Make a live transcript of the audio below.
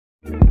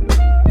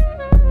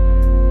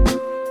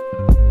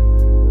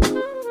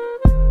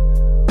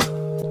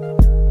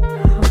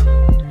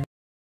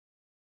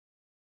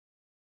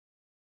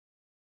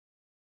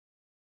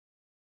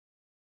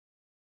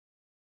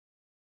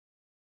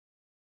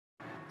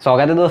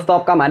स्वागत है दोस्तों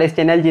आपका हमारे इस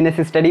चैनल जीनियस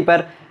स्टडी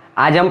पर।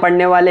 आज हम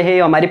पढ़ने वाले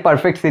हैं हमारी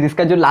परफेक्ट सीरीज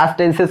का जो लास्ट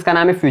टेंस है इसका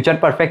नाम है फ्यूचर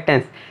परफेक्ट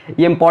टेंस।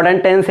 ये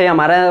इंपॉर्टेंट टेंस है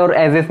हमारा और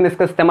एज इसमें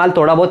इसका इस्तेमाल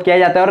थोड़ा बहुत किया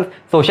जाता है और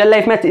सोशल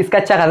लाइफ में इसका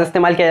अच्छा खासा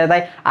इस्तेमाल किया जाता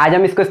है। आज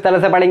हम इसको इस तरह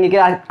से पढ़ेंगे कि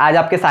आज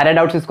आपके सारे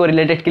डाउट्स इसको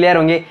रिलेटेड क्लियर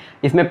होंगे।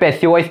 इसमें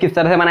पैसिव वॉइस किस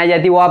तरह से बनाई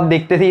जाती है वो आप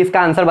देखते ही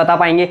इसका आंसर बता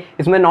पाएंगे।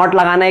 इसमें नोट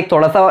लगाना एक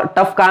थोड़ा सा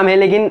टफ काम है,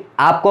 लेकिन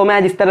आपको मैं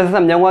आज इस तरह से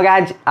समझाऊंगा कि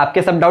आज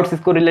आपके सब डाउट्स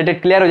इसको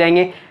रिलेटेड क्लियर हो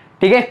जाएंगे।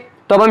 ठीक है,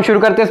 तो अब हम शुरू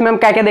करते हैं। इसमें हम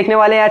क्या क्या देखने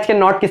वाले हैं, आज के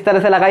नोट किस तरह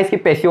से लगाए, इसकी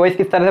पैसिव वॉइस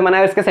किस तरह से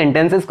बनाए, इसके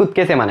सेंटेंसेस खुद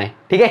कैसे बनाए।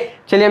 ठीक है,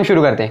 चलिए हम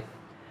शुरू करते हैं।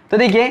 तो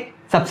देखिए,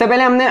 सबसे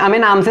पहले हमें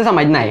नाम से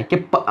समझना है कि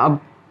अब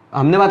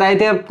हमने बताए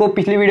थे आपको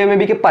पिछली वीडियो में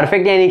भी कि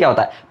परफेक्ट यानी क्या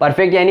होता है।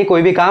 परफेक्ट यानी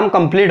कोई भी काम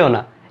कंप्लीट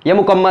होना या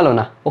मुकम्मल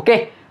होना। ओके,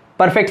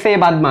 परफेक्ट से ये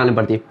बात मालूम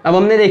पड़ती है। अब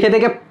हमने देखे थे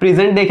कि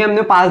प्रेजेंट देखे,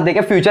 हमने पास्ट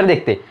देखे, फ्यूचर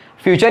देखते।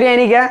 फ्यूचर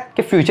यानी क्या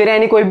कि फ्यूचर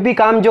यानी कोई भी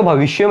काम जो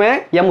भविष्य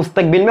में या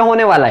मुस्तकबिल में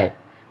होने वाला है।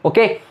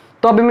 ओके,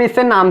 तो अभी मैं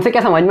इससे नाम से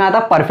क्या समझ में आता,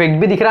 परफेक्ट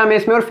भी दिख रहा है हमें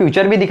इसमें और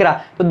फ्यूचर भी दिख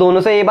रहा। तो दोनों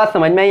से ये बात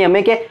समझ में आई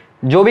हमें कि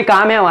जो भी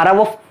काम है हमारा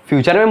वो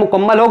फ्यूचर में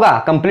मुकम्मल होगा,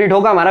 कंप्लीट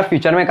होगा। हमारा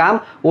फ्यूचर में काम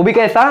वो भी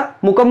कैसा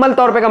मुकम्मल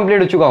तौर पे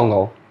कंप्लीट हो चुका होगा।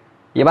 वो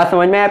ये बात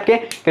समझ में आई आपके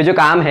कि जो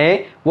काम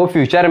है वो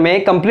फ्यूचर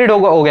में कंप्लीट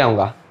हो गया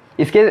होगा।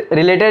 इसके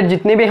रिलेटेड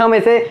जितने भी हम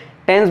ऐसे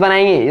टेंस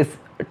बनाएंगे, इस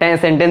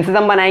सेंटेंसेस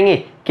हम बनाएंगे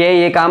कि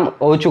ये काम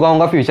हो चुका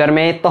होगा फ्यूचर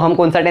में, तो हम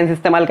कौन सा टेंस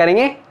इस्तेमाल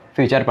करेंगे,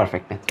 फ्यूचर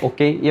परफेक्ट टेंस।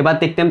 ओके, ये बात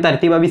देखते हैं हम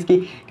तरतीब अब इसकी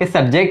कि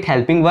subject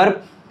helping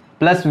verb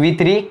plus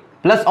V3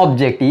 plus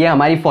object, ये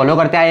हमारी फॉलो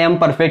करते आए हम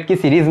परफेक्ट की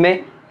सीरीज में।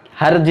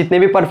 हर जितने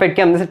भी परफेक्ट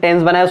के हमने से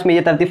टेंस बनाए उसमें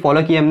ये तरतीब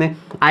फॉलो की हमने।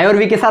 आई और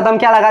वी के साथ हम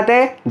क्या लगाते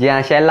हैं, जी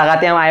हाँ, शैल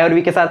लगाते हैं हम आई और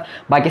वी के साथ।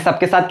 बाकी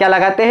सबके साथ क्या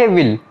लगाते हैं,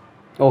 विल।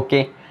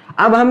 ओके,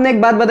 अब हमने एक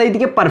बात बताई थी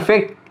कि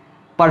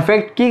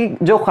परफेक्ट की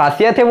जो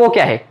खासियत है वो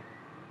क्या है।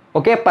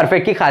 ओके,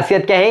 परफेक्ट की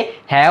खासियत क्या है,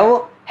 हैव,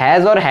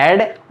 हैज और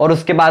हैड और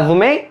उसके बाजू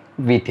में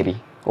V3।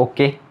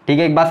 ओके, ठीक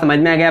है, एक बात समझ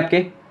में आ गया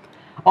आपके।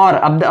 और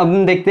अब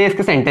हम देखते हैं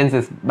इसके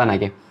सेंटेंसेस बना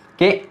के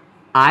कि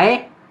I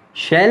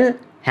shall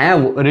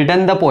have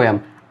written the poem।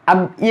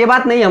 अब ये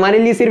बात नहीं हमारे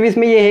लिए, सिर्फ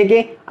इसमें ये है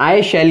कि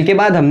I shall के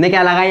बाद हमने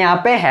क्या लगाया, यहाँ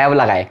पे have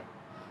लगाए।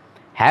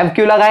 have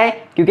क्यों लगाए,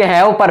 क्योंकि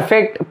have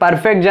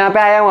परफेक्ट जहाँ पे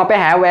आया वहाँ पे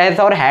have, has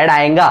और had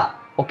आएगा।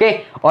 ओके,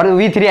 और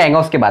V3 आएगा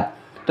उसके बाद।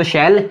 तो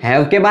shall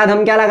have के बाद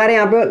हम क्या लगा रहे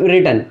हैं यहाँ पे,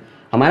 written।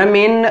 हमारा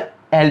मेन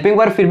हेल्पिंग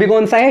वर्ब फिर भी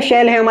कौन सा है,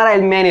 shall है हमारा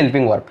मेन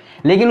हेल्पिंग वर्ब,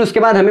 लेकिन उसके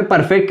बाद हमें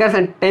परफेक्ट का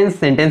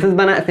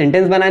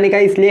सेंटेंस बनाने का,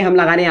 इसलिए हम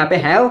लगा रहे हैं यहाँ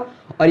पे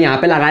have और यहाँ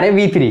पे लगा रहे हैं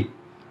V3।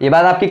 ये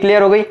बात आपकी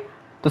क्लियर हो गई।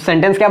 तो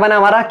सेंटेंस क्या बना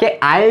हमारा कि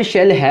आई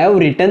shall have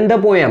written the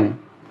poem,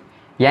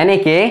 यानी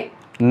कि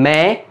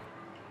मैं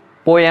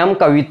पोएम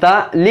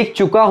कविता लिख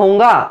चुका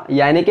हूंगा,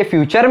 यानी कि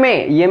फ्यूचर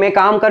में ये मैं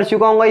काम कर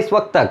चुका हूंगा इस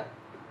वक्त तक।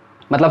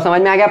 मतलब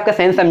समझ में आ गया आपका,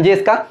 सेंस समझिए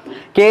इसका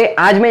कि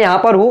आज मैं यहाँ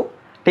पर हूँ।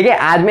 ठीक है,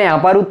 आज मैं यहाँ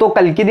पर हूँ, तो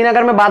कल के दिन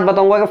अगर मैं बात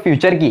बताऊंगा कि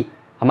फ्यूचर की,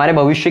 हमारे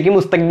भविष्य की,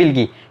 मुस्तकबिल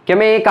की, कि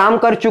मैं ये काम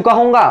कर चुका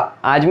हूंगा,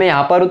 आज मैं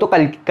यहाँ पर हूँ तो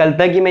कल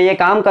तक ही मैं ये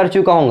काम कर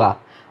चुका हूंगा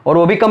और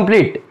वो भी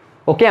कंप्लीट।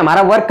 ओके,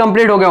 हमारा वर्क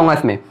कंप्लीट हो गया होगा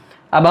इसमें।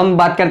 अब हम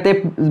बात करते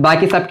हैं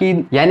बाकी सबकी,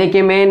 यानी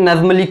कि मैं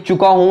नज्म लिख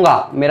चुका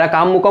हूँगा, मेरा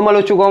काम मुकम्मल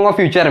हो चुका हूँगा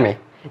फ्यूचर में।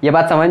 ये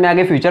बात समझ में आ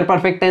गई। फ्यूचर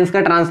परफेक्ट टेंस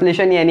का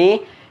ट्रांसलेशन यानी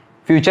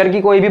फ्यूचर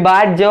की कोई भी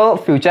बात, जो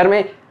फ्यूचर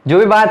में जो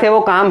भी बात है, वो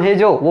काम है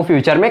जो वो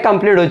फ्यूचर में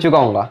कंप्लीट हो चुका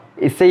होगा।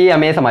 इससे ये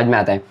हमें समझ में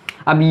आता है।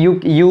 अब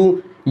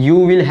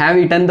you will have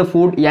eaten the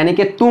food, यानी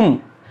कि तुम,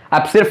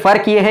 अब सिर्फ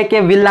फर्क ये है कि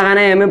विल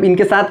लगाना है हमें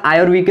इनके साथ, आई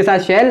और वी के साथ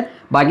शैल,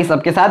 बाकी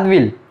सबके साथ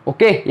विल।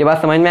 ओके, ये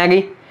बात समझ में आ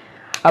गई।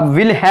 अब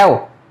विल हैव,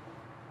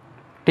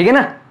 ठीक है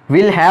ना,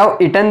 will have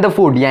eaten the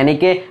food, यानी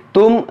कि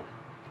तुम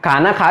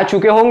खाना खा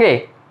चुके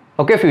होंगे।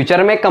 ओके,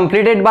 फ्यूचर में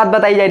कंप्लीटेड बात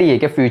बताई जा रही है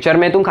कि फ्यूचर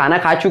में तुम खाना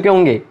खा चुके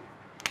होंगे।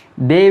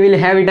 They will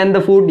have eaten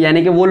the food,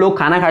 यानी कि वो लोग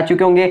खाना खा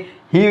चुके होंगे।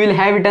 He will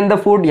have eaten the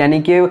food,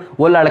 यानी कि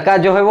वो लड़का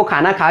जो है वो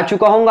खाना खा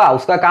चुका होगा,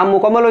 उसका काम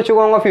मुकम्मल हो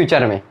चुका होगा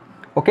फ्यूचर में।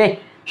 Okay,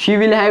 she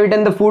will have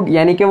eaten the food,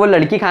 यानी कि वो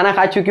लड़की खाना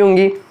खा चुकी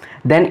होंगी।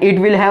 Then it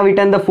will have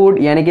eaten the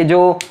food, यानी कि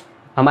जो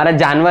हमारा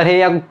जानवर है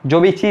या जो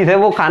भी चीज़ है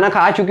वो खाना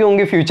खा चुकी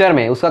होंगी फ्यूचर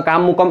में, उसका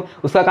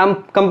काम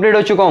कंप्लीट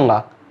हो चुका होगा,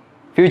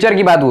 फ्यूचर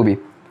की बात वो भी।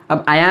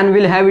 अब Ayan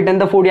will have eaten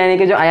the food, यानी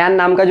कि जो अयान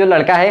नाम का जो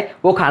लड़का है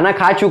वो खाना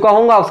खा चुका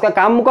होगा, उसका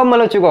काम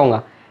मुकम्मल हो चुका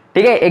होगा।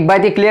 ठीक है, एक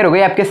बात ये क्लियर हो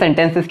गई आपके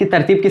सेंटेंसेस की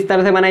तरतीब किस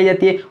तरह से बनाई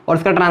जाती है और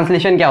उसका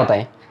ट्रांसलेशन क्या होता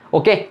है।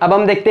 ओके, अब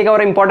हम देखते हैं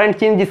और इंपॉर्टेंट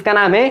चीज जिसका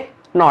नाम है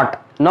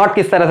नॉट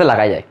किस तरह से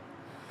लगाई जाए।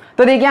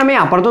 तो देखिए, हमें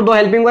यहाँ पर तो दो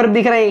हेल्पिंग वर्ब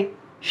दिख रहे हैं,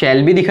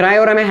 शैल भी दिख रहा है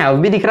और हमें हैव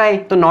भी दिख रहा है,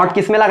 तो नॉट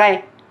किस में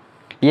लगाए,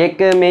 ये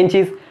एक मेन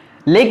चीज।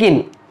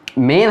 लेकिन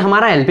मेन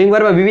हमारा हेल्पिंग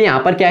वर्ब अभी भी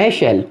यहाँ पर क्या है,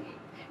 शैल।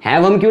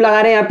 हैव हम क्यों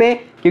लगा रहे हैं यहाँ पे,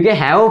 क्योंकि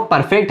हैव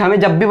परफेक्ट हमें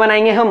जब भी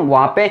बनाएंगे हम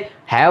वहाँ पे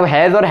हैव,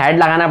 हैज और हैड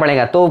लगाना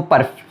पड़ेगा। तो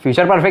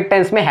फ्यूचर परफेक्ट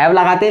टेंस में हैव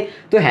लगाते,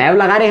 तो हैव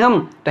लगा रहे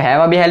हम, तो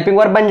हैव अभी हेल्पिंग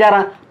वर्ब बन जा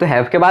रहा। तो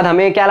हैव के बाद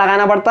हमें क्या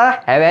लगाना पड़ता,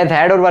 हैव, हैज,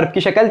 हैड और वर्ब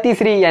की शक्ल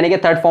तीसरी, यानी कि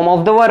third form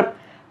of the verb.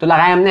 तो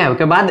लगाया हमने हैव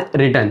के बाद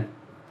रिटर्न।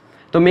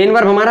 तो मेन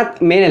वर्ब हमारा,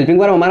 मेन हेल्पिंग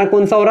वर्ब हमारा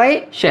कौन सा हो रहा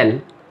है, शैल।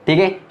 ठीक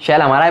है,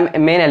 शैल हमारा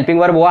मेन हेल्पिंग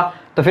वर्ब हुआ।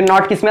 तो फिर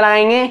नॉट किस में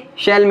लगाएंगे,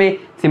 शैल में।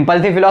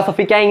 सिंपल सी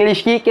फिलॉसफी क्या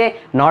इंग्लिश की कि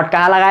नॉट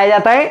कहाँ लगाया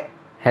जाता है,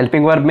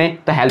 हेल्पिंग वर्ब में।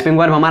 तो हेल्पिंग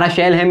वर्ब हमारा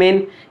शैल है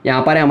मेन,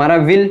 यहाँ पर है हमारा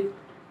विल।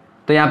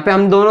 तो यहाँ पे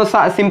हम दोनों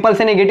सिंपल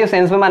से नेगेटिव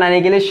सेंस में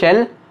बनाने के लिए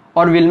शेल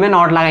और विल में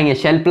नॉट लगाएंगे।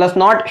 शेल प्लस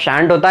नॉट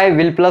शैंट होता है,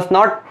 विल प्लस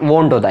नॉट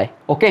वोंट होता है।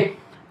 ओके,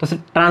 तो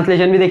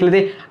ट्रांसलेशन भी देख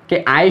लेते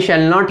कि आई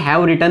shall not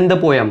have written the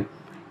poem,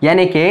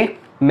 यानी कि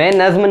मैं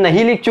नज्म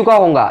नहीं लिख चुका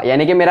होऊंगा,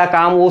 यानी कि मेरा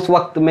काम उस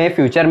वक्त में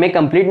फ्यूचर में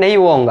कंप्लीट नहीं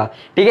हुआ होगा।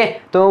 ठीक है,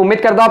 तो उम्मीद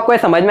करता हूँ आपको ये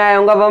समझ में आया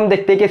होगा। अब हम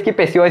देखते हैं कि इसकी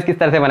पैसिव वॉइस किस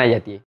तरह से बनाई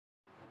जाती है।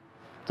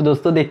 तो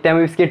दोस्तों देखते हैं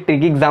हम इसके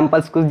ट्रिकी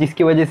एग्जांपल्स कुछ,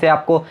 जिसकी वजह से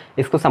आपको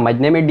इसको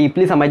समझने में,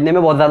 डीपली समझने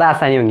में बहुत ज़्यादा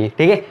आसानी होगी।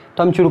 ठीक है,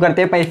 तो हम शुरू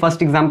करते हैं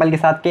फर्स्ट एग्जाम्पल के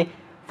साथ के।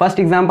 फर्स्ट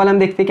एग्जाम्पल हम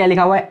देखते हैं क्या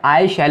लिखा हुआ है,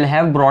 आई shall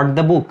have brought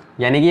the book,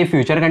 यानी कि ये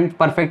फ्यूचर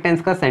परफेक्ट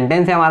टेंस का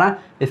सेंटेंस है हमारा।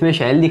 इसमें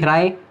शैल दिख रहा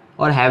है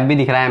और हैव भी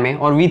दिख रहा है हमें,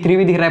 और V3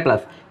 भी दिख रहा है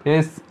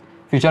प्लस,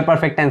 फ्यूचर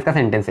परफेक्ट टेंस का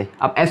सेंटेंस है।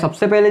 अब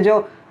सबसे पहले जो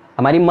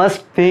हमारी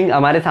मस्ट थिंग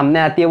हमारे सामने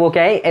आती है वो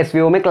क्या है,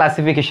 SVO में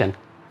क्लासिफिकेशन।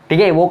 ठीक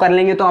है, वो कर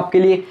लेंगे तो आपके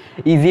लिए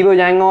इजी भी हो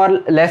जाएगा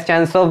और less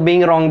chance of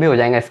being wrong भी हो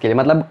जाएगा इसके लिए,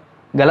 मतलब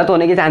गलत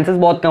होने के चांसेस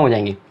बहुत कम हो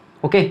जाएंगे।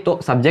 ओके, तो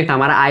सब्जेक्ट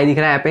हमारा आई दिख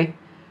रहा है यहाँ पे,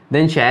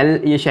 देन शैल,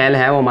 ये शैल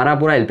है वो हमारा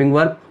पूरा हेल्पिंग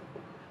वर्ब,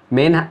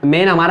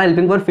 मेन हमारा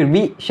हेल्पिंग वर्ब फिर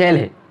भी शैल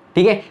है।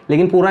 ठीक है,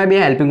 लेकिन पूरा भी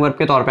हेल्पिंग वर्ब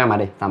के तौर पे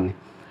हमारे सामने।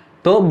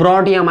 तो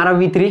ब्रॉट ये हमारा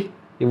V3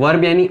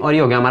 वर्ब यानी, और ये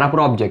हो गया हमारा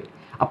पूरा ऑब्जेक्ट।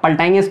 अब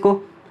पलटाएंगे इसको,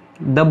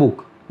 द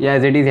बुक या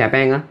एज इट इज़ यहाँ पे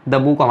आएगा, द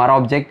बुक हमारा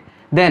ऑब्जेक्ट।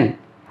 देन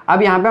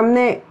अब यहाँ पे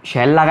हमने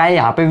शैल लगाया,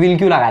 यहाँ पे विल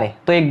क्यों लगा रहे,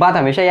 तो एक बात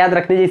हमेशा याद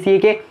रखनी जैसी है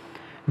कि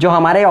जो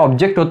हमारे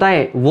ऑब्जेक्ट होता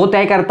है वो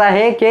तय करता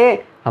है कि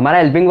हमारा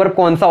हेल्पिंग वर्ब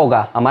कौन सा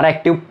होगा। हमारा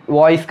एक्टिव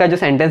वॉइस का जो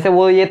सेंटेंस है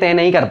वो ये तय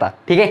नहीं करता।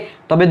 ठीक है,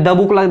 तो अभी द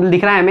बुक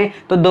दिख रहा है हमें,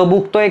 तो द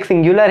बुक तो एक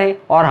सिंगुलर है,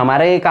 और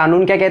हमारे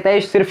कानून क्या कहता है,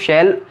 सिर्फ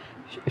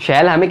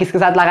शैल हमें किसके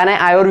साथ लगाना है,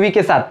 आई और वी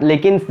के साथ,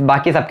 लेकिन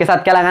बाकी सबके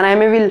साथ क्या लगाना है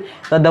हमें, विल।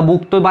 तो द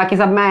बुक तो बाकी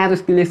सब में आया, तो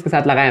इसके लिए इसके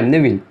साथ लगाया हमने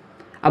विल।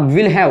 अब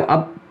विल हैव,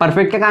 अब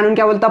परफेक्ट का कानून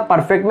क्या बोलता है,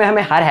 परफेक्ट में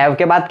हमें हर हैव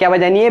के बाद क्या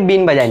बजानी है,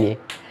 बीन बजानी है।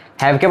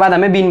 हैव के बाद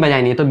हमें बीन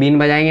बजानी है, तो बीन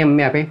बजाएंगे हम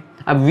यहाँ पे।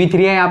 अब V3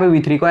 है, यहाँ पे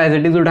V3 को एज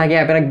इट इज उठा के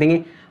यहाँ पे रख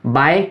देंगे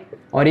बाय,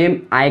 और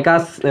ये आई का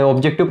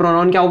ऑब्जेक्टिव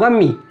प्रोनाउन क्या होगा,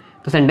 मी।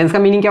 तो सेंटेंस का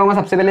मीनिंग क्या होगा,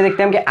 सबसे पहले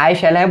देखते हैं कि आई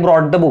shall have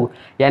brought the book,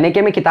 यानी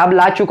कि मैं किताब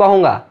ला चुका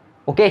हूँगा।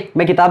 ओके,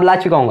 मैं किताब ला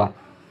चुका हूँगा।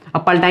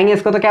 अब पलटाएंगे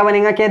इसको तो क्या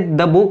बनेगा कि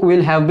the book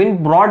will have been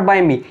brought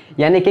by मी,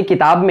 यानी कि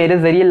किताब मेरे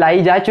जरिए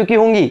लाई जा चुकी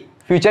होंगी,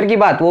 फ्यूचर की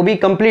बात, वो भी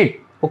कंप्लीट।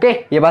 ओके,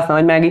 ये बात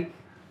समझ में आ गई।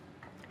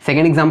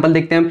 सेकेंड एग्जाम्पल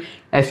देखते हैं हम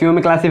SVO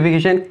में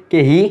क्लासिफिकेशन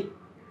कि ही,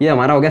 ये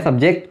हमारा हो गया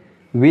सब्जेक्ट,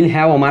 विल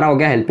हैव हमारा हो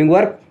गया हेल्पिंग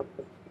वर्ब,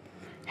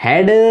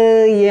 हैड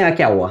ये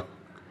क्या हुआ,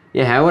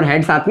 ये है और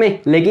हेड साथ में,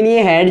 लेकिन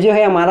ये हेड जो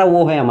है हमारा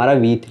वो है हमारा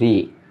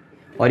V3,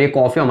 और ये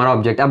कॉफी हमारा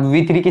ऑब्जेक्ट। अब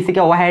V3 किसी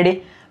का हुआ हेड है,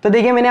 तो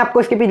देखिए मैंने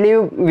आपको इसके पिछले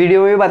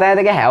वीडियो में भी बताया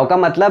था कि हैव का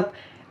मतलब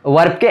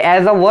वर्ब के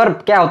एज अ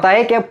वर्ब क्या होता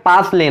है कि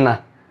पास लेना।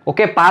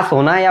 ओके, पास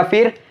होना या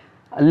फिर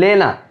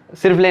लेना,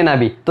 सिर्फ लेना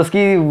भी। तो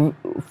इसकी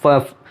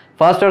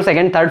फर्स्ट और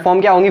सेकंड थर्ड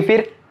फॉर्म क्या होंगी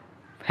फिर,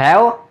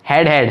 have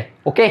had had.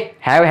 Okay,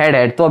 have had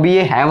had. तो अभी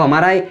ये हैव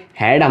हमारा,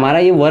 हैड हमारा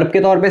ये वर्ब के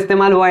तौर पे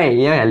इस्तेमाल हुआ है,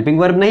 ये हेल्पिंग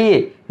वर्ब नहीं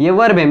है, ये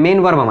वर्ब है, मेन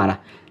वर्ब हमारा।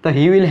 तो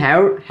he will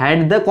have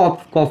had the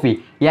coffee,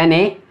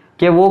 यानी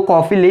कि वो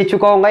कॉफी ले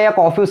चुका होगा या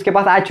कॉफी उसके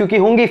पास आ चुकी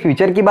होंगी,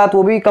 फ्यूचर की बात,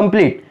 वो भी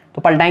कंप्लीट।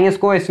 तो पलटाएंगे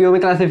इसको SVO में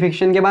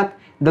क्लासिफिकेशन के बाद,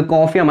 द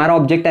कॉफी हमारा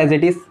ऑब्जेक्ट एज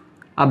इट इज।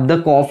 अब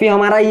द कॉफी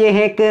हमारा ये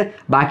है कि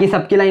बाकी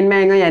सबकी लाइन में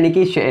आएगा, यानी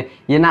कि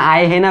ये ना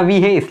आई है ना वी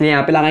है, इसलिए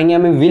यहाँ पे लगाएंगे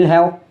हमें विल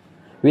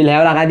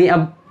हैव लगा दी।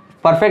 अब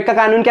परफेक्ट का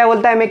कानून क्या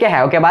बोलता है हमें, क्या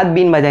हैव के बाद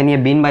बीन बजानी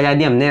है, बीन बजा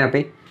दी हमने यहाँ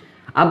पे।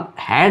 अब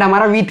हैड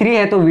हमारा V3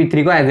 है, तो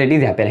V3 को एज इट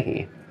इज यहाँ पे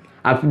रखेंगे।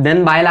 अब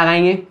देन बाय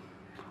लगाएंगे।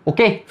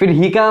 ओके, फिर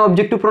ही का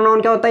ऑब्जेक्टिव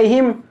प्रोनाउन क्या होता है,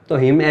 हिम, तो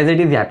हिम एज इट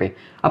इज यहाँ पे।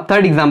 अब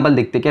थर्ड एग्जांपल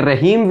देखते हैं कि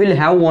रहीम will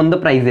have won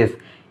the prices,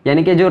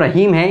 यानी कि जो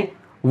रहीम है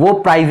वो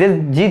प्राइजेस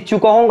जीत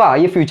चुका होगा,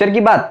 ये फ्यूचर की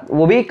बात,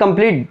 वो भी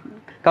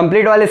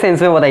कंप्लीट वाले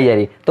सेंस में बताई जा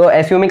रही। तो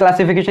SVO में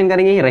क्लासिफिकेशन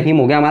करेंगे, रहीम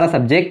हो गया हमारा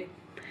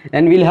subject,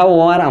 and will have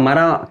von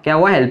हमारा क्या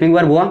हुआ, हेल्पिंग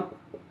वर्ब हुआ,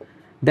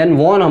 देन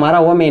वॉन हमारा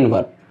हुआ मेन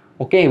वर्ब।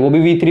 ओके, वो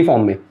भी V3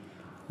 फॉर्म में।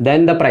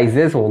 देन द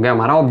प्राइजेस हो गया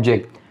हमारा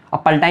ऑब्जेक्ट।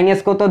 अब पलटाएंगे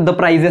इसको, तो द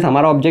प्राइजेस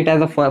हमारा ऑब्जेक्ट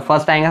एज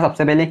फर्स्ट आएगा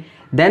सबसे पहले,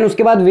 देन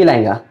उसके बाद विल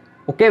आएगा।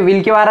 ओके,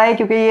 विल क्यों आ रहा है,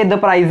 क्योंकि ये द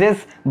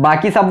प्राइजेस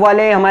बाकी सब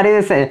वाले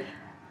हमारे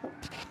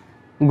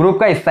ग्रुप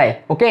का हिस्सा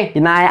है। ओके,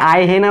 ना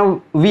आई है ना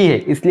वी है,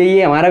 इसलिए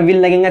ये हमारा विल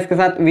लगेगा इसके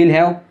साथ, विल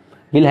हैव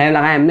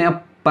लगाया हमने।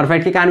 अब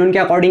परफेक्ट के कानून के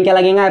अकॉर्डिंग क्या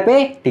लगेगा यहाँ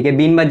पे, ठीक है,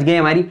 बीन बच गए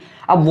हमारी।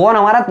 अब वॉन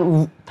हमारा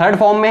थर्ड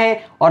फॉर्म में है,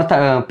 और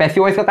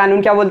पैसिव वॉइस का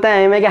कानून क्या बोलता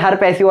है हमें कि हर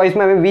पैसिव वॉइस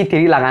में हमें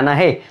V3 लगाना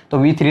है, तो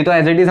V3 तो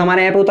एज इट इज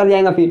हमारे यहाँ पे उतर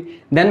जाएगा। फिर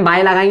देन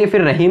बाय लगाएंगे,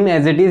 फिर रहीम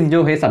एज इट इज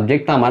जो है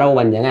सब्जेक्ट था हमारा वो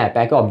बन जाएगा यहाँ पे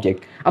आके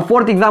ऑब्जेक्ट। अब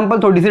फोर्थ एग्जाम्पल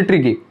थोड़ी सी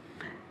tricky,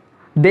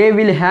 they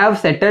will have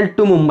settled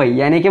to Mumbai,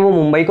 यानी कि वो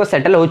मुंबई को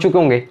सेटल हो चुके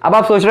होंगे। अब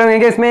आप सोच रहे होंगे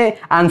कि इसमें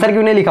आंसर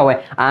क्यों नहीं लिखा हुआ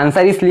है,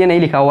 आंसर इसलिए नहीं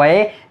लिखा हुआ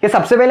है कि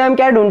सबसे पहले हम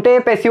क्या ढूंढते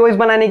हैं, पैसिव वॉइस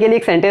बनाने के लिए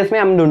एक सेंटेंस में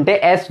हम ढूंढते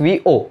हैं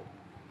SVO।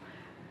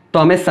 तो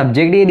हमें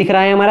सब्जेक्ट ये दिख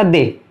रहा है हमारा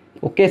दे,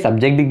 ओके,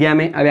 सब्जेक्ट दिख गया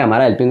हमें। अभी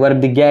हमारा हेल्पिंग वर्ब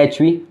दिख गया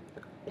HV,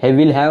 है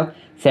विल हैव।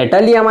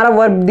 सेटल ये हमारा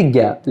वर्ब दिख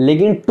गया,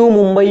 लेकिन टू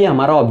मुंबई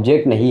हमारा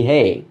ऑब्जेक्ट नहीं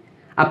है।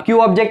 अब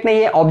क्यों ऑब्जेक्ट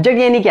नहीं है, ऑब्जेक्ट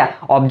यानी क्या,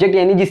 ऑब्जेक्ट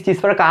यानी जिस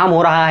चीज पर काम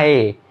हो रहा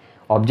है,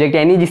 ऑब्जेक्ट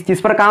यानी जिस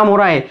चीज पर काम हो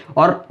रहा है,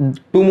 और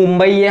टू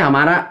मुंबई ये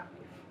हमारा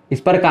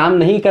इस पर काम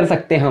नहीं कर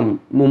सकते हम।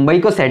 मुंबई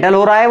को सेटल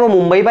हो रहा है, वो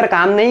मुंबई पर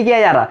काम नहीं किया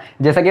जा रहा।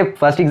 जैसा कि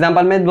फर्स्ट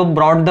एग्जांपल में वो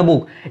ब्रॉड द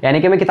बुक,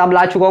 यानी कि मैं किताब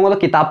ला चुका हूँ तो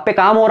किताब पे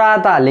काम हो रहा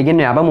था,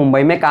 लेकिन यहाँ पर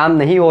मुंबई में काम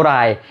नहीं हो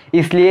रहा है,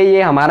 इसलिए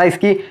ये हमारा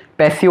इसकी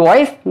पैसिव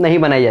वॉइस नहीं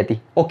बनाई जाती।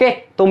 ओके,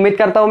 तो उम्मीद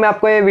करता हूँ मैं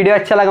आपको ये वीडियो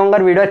अच्छा लगा होगा।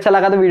 अगर वीडियो अच्छा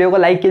लगा तो वीडियो को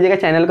लाइक कीजिएगा,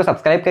 चैनल को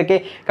सब्सक्राइब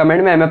करके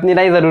कमेंट में हमें अपनी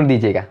राय जरूर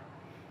दीजिएगा।